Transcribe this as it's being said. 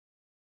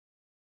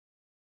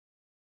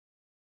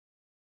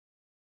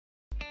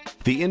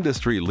The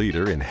industry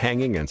leader in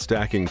hanging and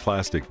stacking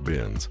plastic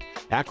bins,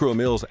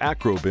 Akro-Mils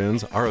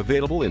AkroBins are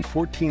available in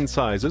 14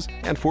 sizes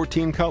and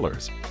 14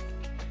 colors.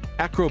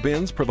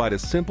 AkroBins provide a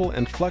simple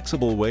and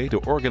flexible way to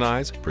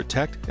organize,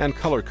 protect, and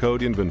color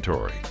code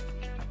inventory.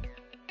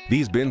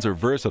 These bins are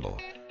versatile.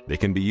 They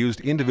can be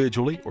used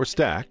individually or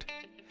stacked,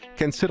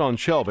 can sit on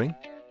shelving,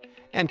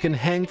 and can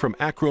hang from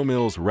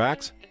Akro-Mils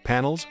racks,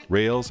 panels,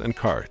 rails, and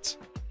carts.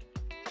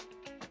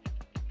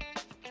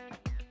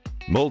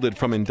 Molded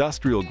from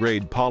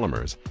industrial-grade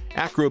polymers,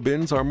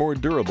 AkroBins are more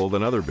durable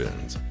than other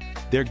bins.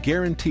 They're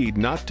guaranteed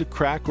not to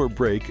crack or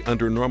break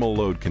under normal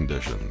load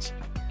conditions.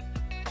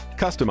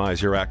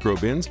 Customize your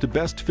AkroBins to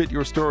best fit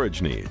your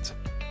storage needs.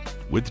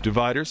 Width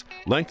dividers,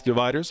 length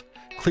dividers,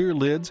 clear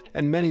lids,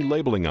 and many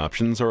labeling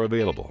options are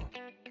available.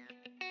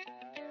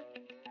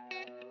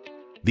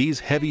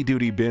 These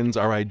heavy-duty bins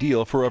are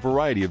ideal for a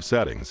variety of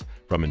settings,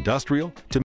 from industrial to